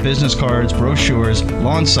shirts, business cards, brochures,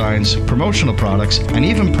 lawn signs, promotional products, and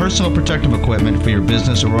even personal protective equipment for your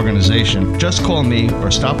business or organization, just call me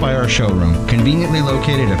or stop by our showroom, conveniently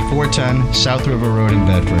located at 410 South River Road in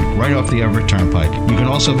Bedford, right off the Everett Turnpike. You can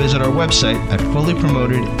also visit our website at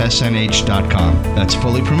fullypromotedsnh.com. That's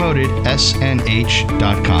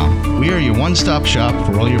fullypromotedsnh.com. We are your one-stop shop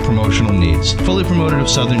for all your promotional needs. Fully Promoted of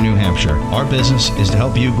Southern New Hampshire. Our business is to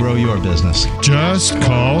help you grow your business. Just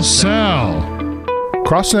call Sal.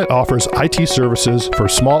 CrossNet offers IT services for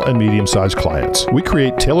small and medium-sized clients. We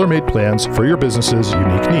create tailor-made plans for your business's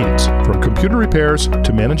unique needs. From computer repairs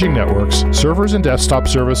to managing networks, servers and desktop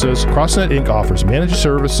services, CrossNet Inc. offers managed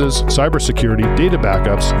services, cybersecurity, data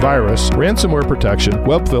backups, virus, ransomware protection,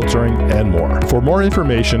 web filtering, and more. For more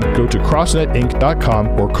information, go to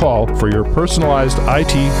crossnetinc.com or call for your personalized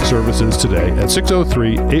IT services today at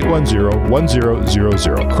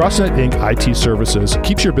 603-810-1000. CrossNet Inc. IT Services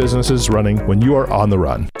keeps your businesses running when you are on the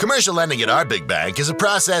run. Commercial lending at our big bank is a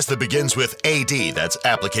process that begins with AD, that's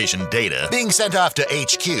application data, being sent off to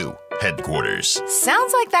HQ, headquarters.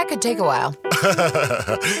 Sounds like that could take a while.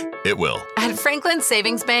 It will. At Franklin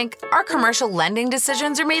Savings Bank, our commercial lending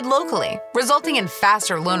decisions are made locally, resulting in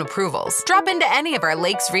faster loan approvals. Drop into any of our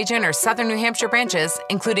Lakes Region or Southern New Hampshire branches,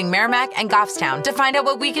 including Merrimack and Goffstown, to find out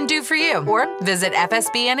what we can do for you. Or visit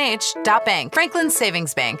fsbnh.bank. Franklin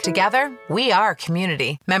Savings Bank. Together, we are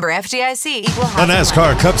community. Member FDIC, equal housing. The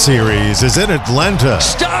NASCAR Cup Series is in Atlanta.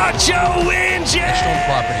 Start your engine! Edgestone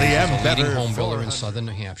Properties is a leading home builder in Southern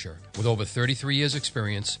New Hampshire. With over 33 years'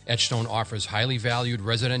 experience, Edgestone offers highly valued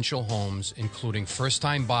residential homes, including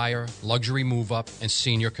first-time buyer, luxury move-up, and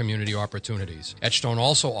senior community opportunities. Edgestone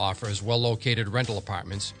also offers well-located rental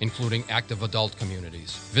apartments, including active adult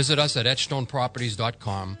communities. Visit us at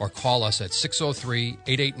edgestoneproperties.com or call us at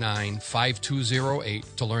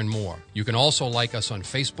 603-889-5208 to learn more. You can also like us on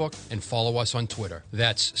Facebook and follow us on Twitter.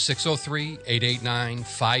 That's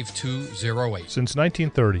 603-889-5208. Since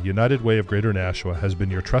 1930, United Way of Greater Nashua has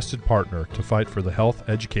been your trusted trusted partner to fight for the health,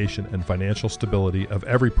 education, and financial stability of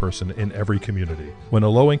every person in every community. When a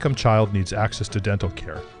low-income child needs access to dental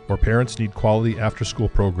care, or parents need quality after-school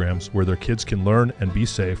programs where their kids can learn and be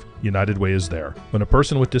safe, United Way is there. When a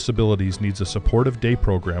person with disabilities needs a supportive day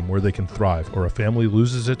program where they can thrive, or a family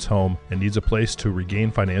loses its home and needs a place to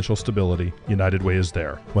regain financial stability, United Way is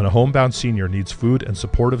there. When a homebound senior needs food and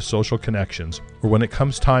supportive social connections, or when it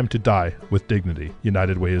comes time to die with dignity,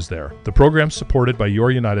 United Way is there. The programs supported by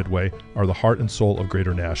your United Way are the heart and soul of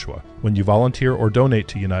Greater Nashua. When you volunteer or donate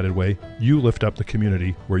to United Way, you lift up the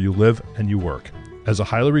community where you live and you work. As a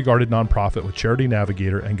highly regarded nonprofit with Charity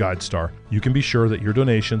Navigator and GuideStar, you can be sure that your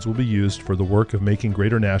donations will be used for the work of making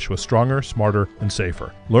Greater Nashua stronger, smarter, and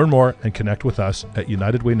safer. Learn more and connect with us at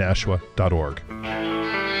unitedwaynashua.org.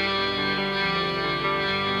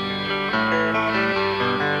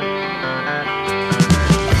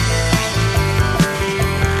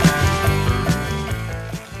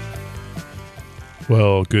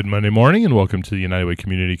 Well, good Monday morning and welcome to the United Way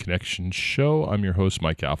Community Connection Show. I'm your host,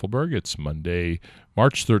 Mike Affelberg. It's Monday,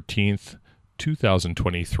 March 13th,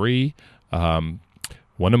 2023. One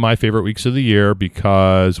of my favorite weeks of the year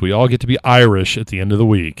because we all get to be Irish at the end of the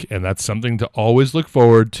week, and that's something to always look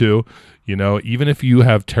forward to. You know, even if you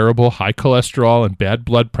have terrible high cholesterol and bad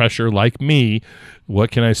blood pressure like me,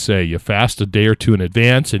 what can I say? You fast a day or two in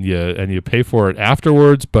advance and you pay for it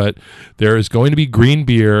afterwards, but there is going to be green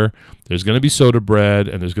beer, there's going to be soda bread,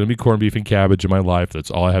 and there's going to be corned beef and cabbage in my life.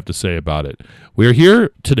 That's all I have to say about it. We are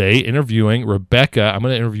here today interviewing Rebecca. I'm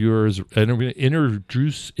going to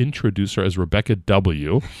introduce her as Rebecca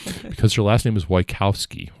W. because her last name is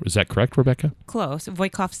Wojkowski. Is that correct, Rebecca? Close.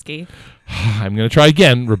 Wojkowski. I'm going to try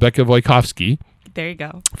again. Rebecca Wojkowski. There you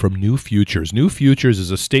go. From New Futures. New Futures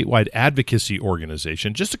is a statewide advocacy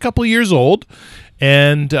organization, just a couple of years old,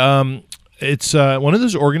 and it's one of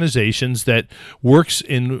those organizations that works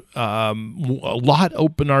in a lot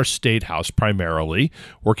up in our state house, primarily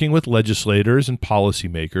working with legislators and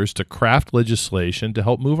policymakers to craft legislation to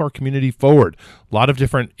help move our community forward. A lot of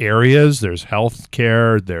different areas. There's health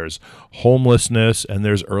care, there's homelessness, and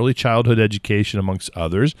there's early childhood education, amongst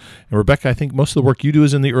others. And Rebecca, I think most of the work you do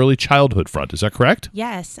is in the early childhood front. Is that correct?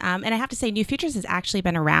 Yes. And I have to say, New Futures has actually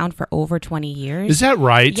been around for over 20 years. Is that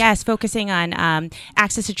right? Yes, focusing on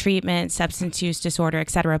access to treatment, substance use disorder,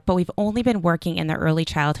 etc. But we've only been working in the early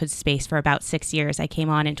childhood space for about 6 years. I came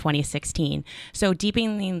on in 2016. So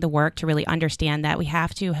deepening the work to really understand that we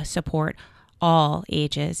have to support all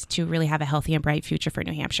ages to really have a healthy and bright future for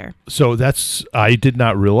New Hampshire. So I did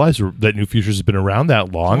not realize that New Futures has been around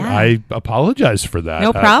that long. Yeah. I apologize for that.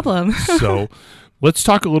 No problem. So let's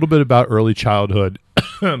talk a little bit about early childhood.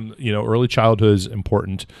 Early childhood is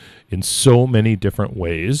important in so many different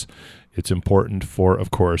ways. It's important for,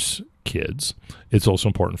 of course, kids. It's also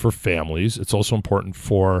important for families. It's also important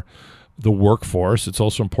for the workforce. It's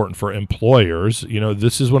also important for employers. You know,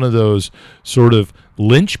 this is one of those sort of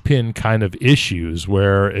linchpin kind of issues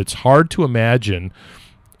where it's hard to imagine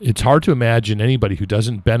anybody who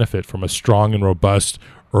doesn't benefit from a strong and robust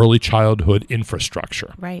early childhood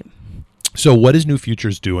infrastructure. Right. So what is New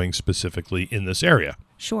Futures doing specifically in this area?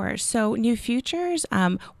 Sure. So New Futures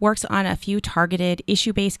works on a few targeted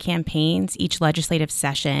issue-based campaigns each legislative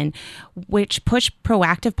session, which push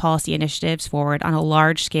proactive policy initiatives forward on a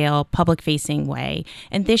large-scale, public-facing way.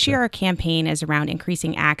 And this year, our campaign is around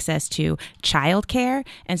increasing access to childcare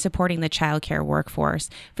and supporting the childcare workforce.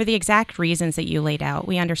 For the exact reasons that you laid out,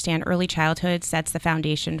 we understand early childhood sets the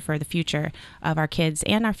foundation for the future of our kids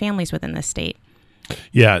and our families within the state.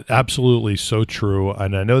 Yeah, absolutely. So true.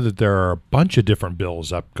 And I know that there are a bunch of different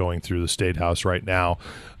bills up going through the State House right now,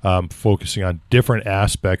 focusing on different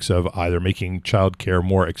aspects of either making childcare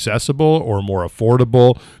more accessible or more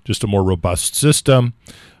affordable, just a more robust system.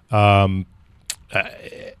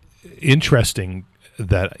 Interesting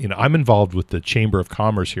that, I'm involved with the Chamber of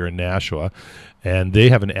Commerce here in Nashua, and they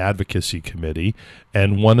have an advocacy committee.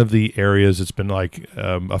 And one of the areas that's been like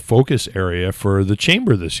a focus area for the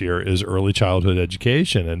chamber this year is early childhood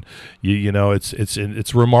education. And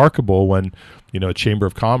it's remarkable when a Chamber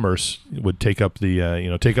of Commerce would take up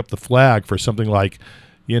the flag for something like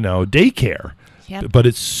daycare. Yep. But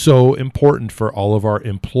it's so important for all of our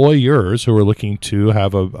employers who are looking to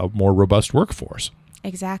have a more robust workforce.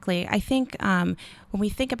 Exactly. I think when we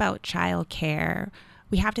think about child care,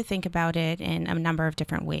 we have to think about it in a number of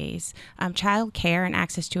different ways. Child care and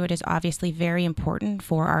access to it is obviously very important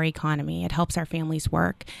for our economy. It helps our families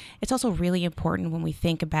work. It's also really important when we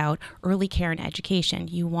think about early care and education.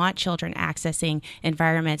 You want children accessing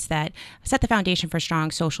environments that set the foundation for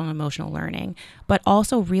strong social and emotional learning. But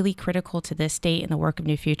also really critical to this state and the work of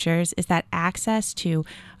New Futures is that access to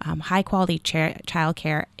high quality child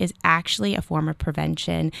care is actually a form of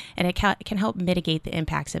prevention, and it can help mitigate the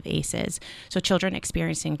impacts of ACEs. So children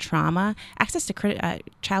experiencing trauma, access to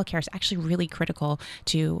child care is actually really critical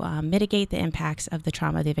to mitigate the impacts of the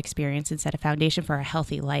trauma they've experienced and set a foundation for a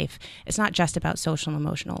healthy life. It's not just about social and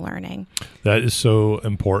emotional learning. That is so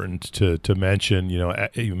important to mention.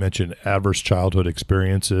 You mentioned adverse childhood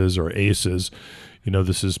experiences or ACEs.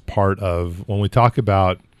 This is part of when we talk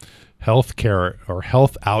about health care or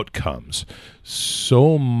health outcomes.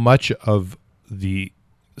 So much of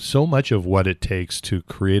what it takes to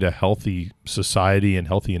create a healthy society and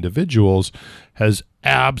healthy individuals has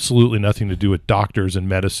absolutely nothing to do with doctors and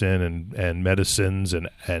medicine and medicines and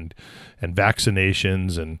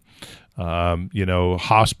vaccinations and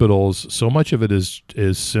hospitals. So much of it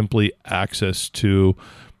is simply access to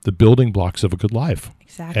the building blocks of a good life.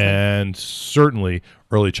 Exactly. And certainly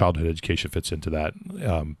early childhood education fits into that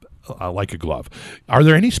like a glove. Are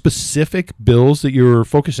there any specific bills that you're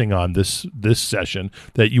focusing on this session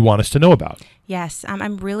that you want us to know about? Yes,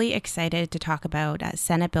 I'm really excited to talk about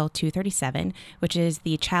Senate Bill 237, which is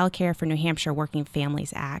the Child Care for New Hampshire Working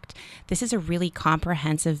Families Act. This is a really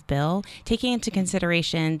comprehensive bill, taking into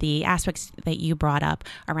consideration the aspects that you brought up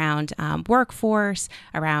around workforce,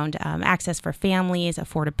 around access for families,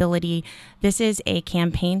 affordability. This is a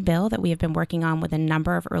campaign bill that we have been working on with a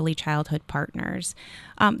number of early childhood partners.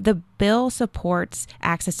 The bill supports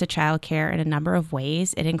access to child care in a number of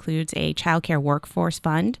ways. It includes a child care workforce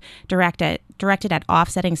fund directed at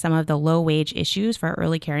offsetting some of the low-wage issues for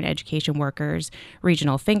early care and education workers,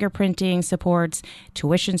 regional fingerprinting supports,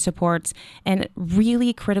 tuition supports, and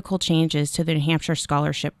really critical changes to the New Hampshire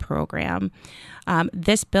Scholarship Program.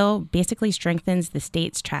 This bill basically strengthens the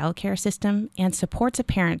state's child care system and supports a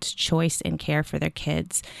parent's choice in care for their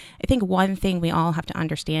kids. I think one thing we all have to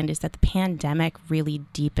understand is that the pandemic really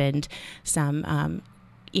deepened some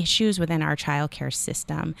issues within our child care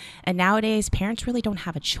system. And nowadays, parents really don't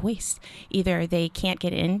have a choice. Either they can't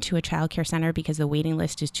get into a child care center because the waiting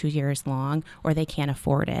list is 2 years long, or they can't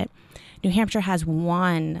afford it. New Hampshire has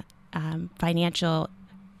one financial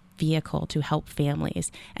vehicle to help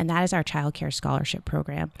families, and that is our Child Care Scholarship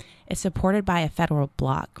Program. It's supported by a federal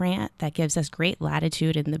block grant that gives us great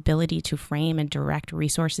latitude and the ability to frame and direct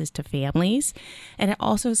resources to families. And it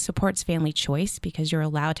also supports family choice because you're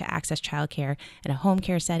allowed to access childcare in a home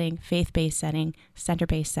care setting, faith-based setting,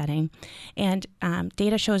 center-based setting. And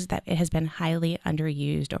data shows that it has been highly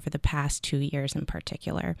underused over the past 2 years in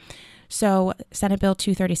particular. So Senate Bill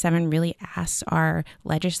 237 really asks our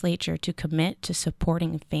legislature to commit to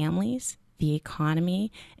supporting families, the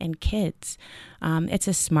economy, and kids. It's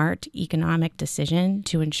a smart economic decision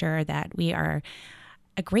to ensure that we are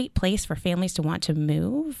a great place for families to want to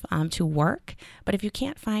move, to work. But if you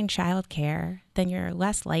can't find childcare, then you're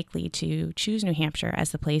less likely to choose New Hampshire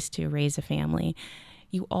as the place to raise a family.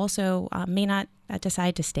 You also may not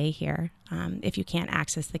decide to stay here if you can't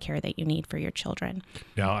access the care that you need for your children.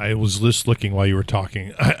 Now, I was just looking while you were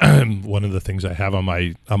talking. One of the things I have on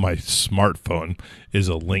my smartphone is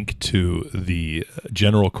a link to the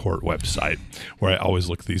General Court website, where I always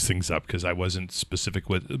look these things up because I wasn't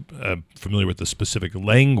familiar with the specific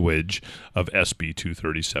language of SB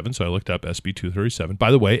 237. So I looked up SB 237.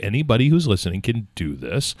 By the way, anybody who's listening can do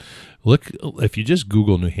this. Look, if you just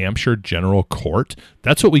Google New Hampshire General Court,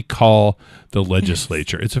 that's what we call the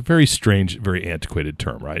legislature. It's a very strange, very antiquated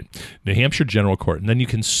term, right? New Hampshire General Court. And then you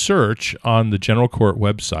can search on the General Court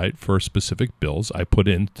website for specific bills. I put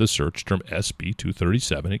in the search term SB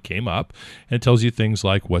 237. It came up, and it tells you things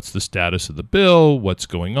like what's the status of the bill, what's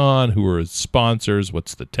going on, who are its sponsors,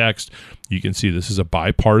 what's the text. You can see this is a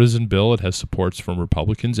bipartisan bill. It has supports from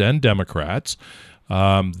Republicans and Democrats.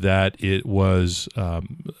 That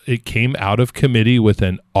it came out of committee with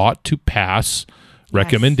an ought to pass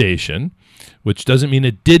recommendation, which doesn't mean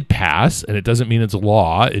it did pass, and it doesn't mean it's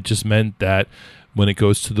law. It just meant that when it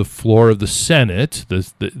goes to the floor of the Senate,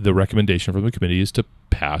 the recommendation from the committee is to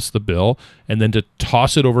pass the bill and then to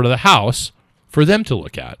toss it over to the House for them to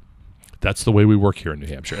look at. That's the way we work here in New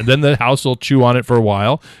Hampshire. And then the House will chew on it for a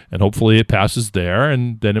while, and hopefully it passes there,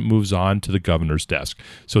 and then it moves on to the governor's desk.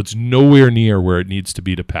 So it's nowhere near where it needs to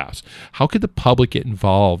be to pass. How could the public get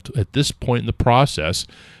involved at this point in the process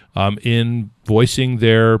in voicing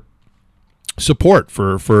their support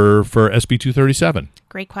for SB 237?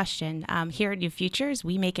 Great question. Here at New Futures,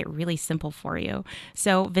 we make it really simple for you.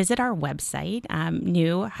 So visit our website,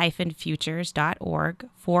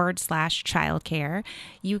 new-futures.org/childcare.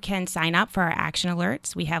 You can sign up for our action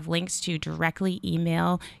alerts. We have links to directly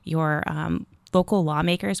email your local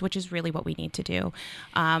lawmakers, which is really what we need to do.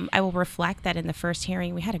 I will reflect that in the first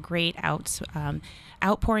hearing, we had a great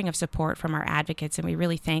outpouring of support from our advocates, and we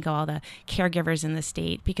really thank all the caregivers in the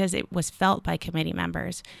state because it was felt by committee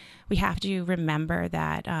members. We have to remember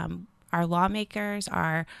that our lawmakers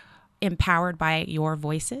are empowered by your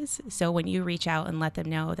voices. So when you reach out and let them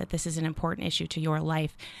know that this is an important issue to your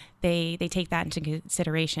life, they take that into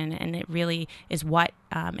consideration, and it really is what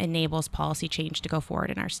enables policy change to go forward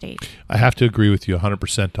in our state. I have to agree with you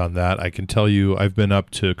 100% on that. I can tell you I've been up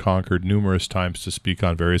to Concord numerous times to speak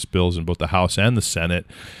on various bills in both the House and the Senate,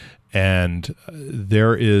 and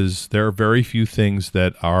there are very few things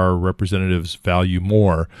that our representatives value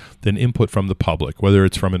more than input from the public, whether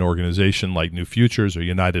it's from an organization like New Futures or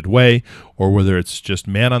United Way, or whether it's just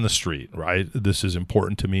man on the street, right? This is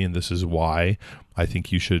important to me, and this is why I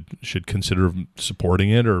think you should consider supporting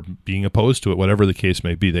it or being opposed to it, whatever the case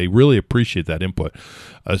may be. They really appreciate that input,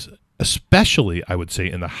 especially, I would say,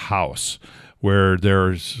 in the House, where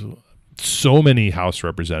there's so many House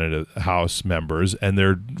members, and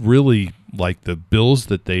they're really like the bills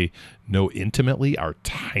that they know intimately are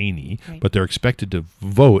tiny, right, but they're expected to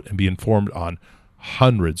vote and be informed on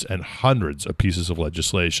hundreds and hundreds of pieces of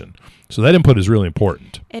legislation. So that input is really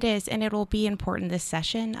important. It is, and it will be important this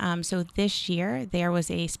session. So this year, there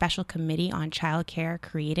was a special committee on childcare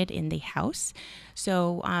created in the House.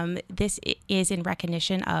 So this is in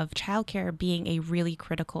recognition of childcare being a really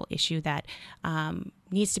critical issue that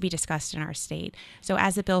needs to be discussed in our state. So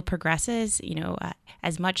as the bill progresses,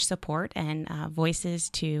 as much support and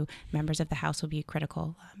voices to members of the House will be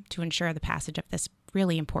critical to ensure the passage of this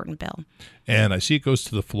really important bill. And I see it goes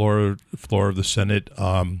to the floor of the Senate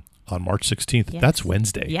on March 16th. Yes. That's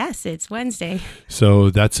Wednesday. Yes, it's Wednesday. So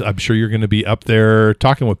I'm sure you're going to be up there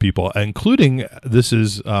talking with people, including this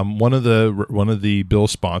is one of the bill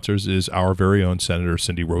sponsors is our very own Senator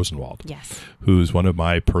Cindy Rosenwald. Yes, who's one of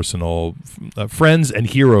my personal friends and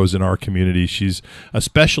heroes in our community. She's,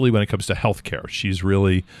 especially when it comes to healthcare, she's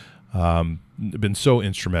really been so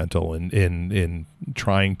instrumental in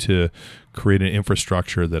trying to create an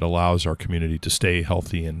infrastructure that allows our community to stay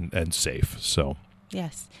healthy and safe. So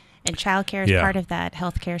yes. And childcare is part of that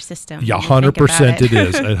healthcare system. Yeah, 100% it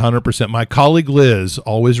is. 100%. My colleague Liz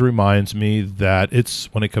always reminds me that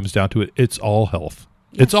when it comes down to it, it's all health.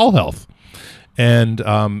 Yes. It's all health. And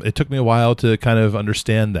it took me a while to kind of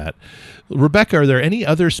understand that. Rebecca, are there any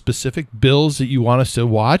other specific bills that you want us to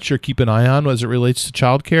watch or keep an eye on as it relates to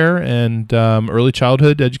childcare and early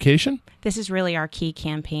childhood education? This is really our key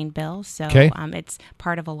campaign bill, so it's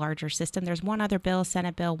part of a larger system. There's one other bill,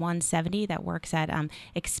 Senate Bill 170, that works at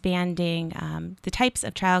expanding the types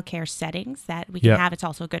of childcare settings that we can have. It's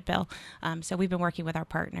also a good bill. So we've been working with our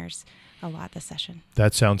partners a lot this session.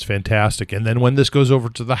 That sounds fantastic. And then when this goes over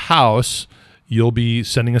to the House, you'll be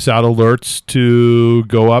sending us out alerts to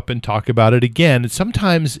go up and talk about it again. And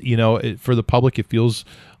sometimes, for the public, it feels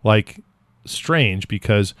like strange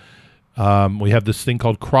because we have this thing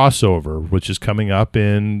called crossover, which is coming up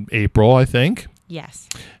in April, I think. Yes.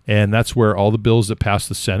 And that's where all the bills that pass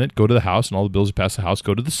the Senate go to the House, and all the bills that pass the House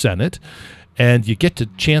go to the Senate. And you get the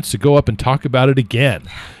chance to go up and talk about it again.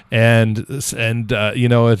 And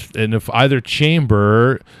if either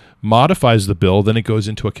chamber modifies the bill, then it goes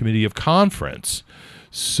into a committee of conference.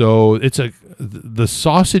 So the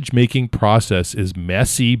sausage making process is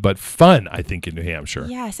messy but fun, I think, in New Hampshire.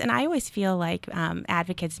 Yes, and I always feel like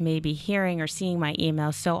advocates may be hearing or seeing my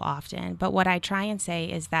emails so often, but what I try and say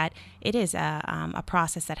is that it is a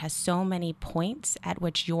process that has so many points at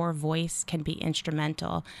which your voice can be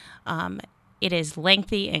instrumental. It is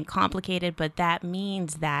lengthy and complicated, but that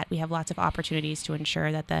means that we have lots of opportunities to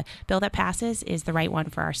ensure that the bill that passes is the right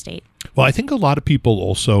one for our state. Well, I think a lot of people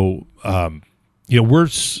also we're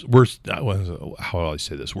how do I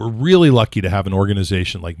say this? We're really lucky to have an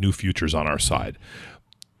organization like New Futures on our side,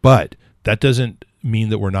 but that doesn't mean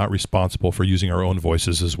that we're not responsible for using our own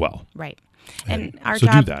voices as well. Right. And our so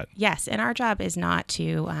job, do that. Yes, and our job is not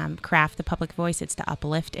to craft the public voice; it's to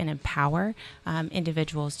uplift and empower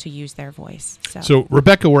individuals to use their voice. So,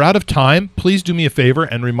 Rebecca, we're out of time. Please do me a favor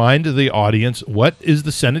and remind the audience what is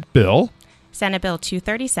the Senate bill? Senate Bill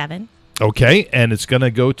 237. Okay, and it's going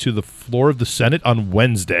to go to the floor of the Senate on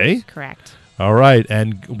Wednesday. Correct. All right,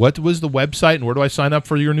 and what was the website, and where do I sign up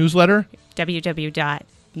for your newsletter?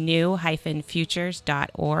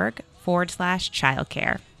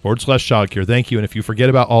 www.new-futures.org/childcare. /childcare. Thank you. And if you forget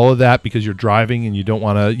about all of that because you're driving and you don't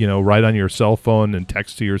want to, write on your cell phone and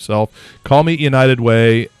text to yourself, call me at United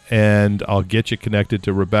Way, and I'll get you connected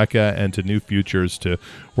to Rebecca and to New Futures to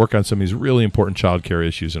work on some of these really important childcare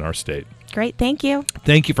issues in our state. Great. Thank you.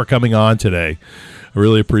 Thank you for coming on today. I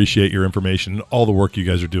really appreciate your information and all the work you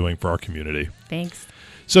guys are doing for our community. Thanks.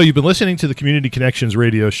 So you've been listening to the Community Connections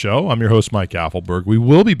radio show. I'm your host, Mike Affelberg. We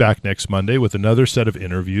will be back next Monday with another set of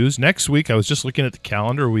interviews. Next week, I was just looking at the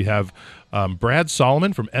calendar. We have Brad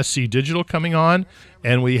Solomon from SC Digital coming on,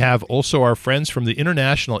 and we have also our friends from the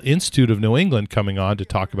International Institute of New England coming on to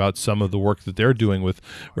talk about some of the work that they're doing with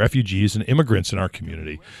refugees and immigrants in our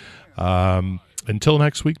community. Until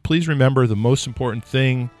next week, please remember the most important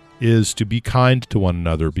thing is to be kind to one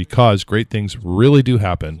another, because great things really do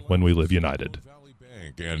happen when we live united.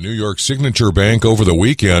 And New York Signature Bank over the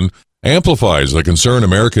weekend amplifies the concern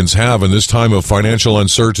Americans have in this time of financial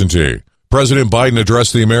uncertainty. President Biden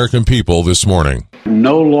addressed the American people this morning.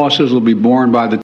 No losses will be borne by the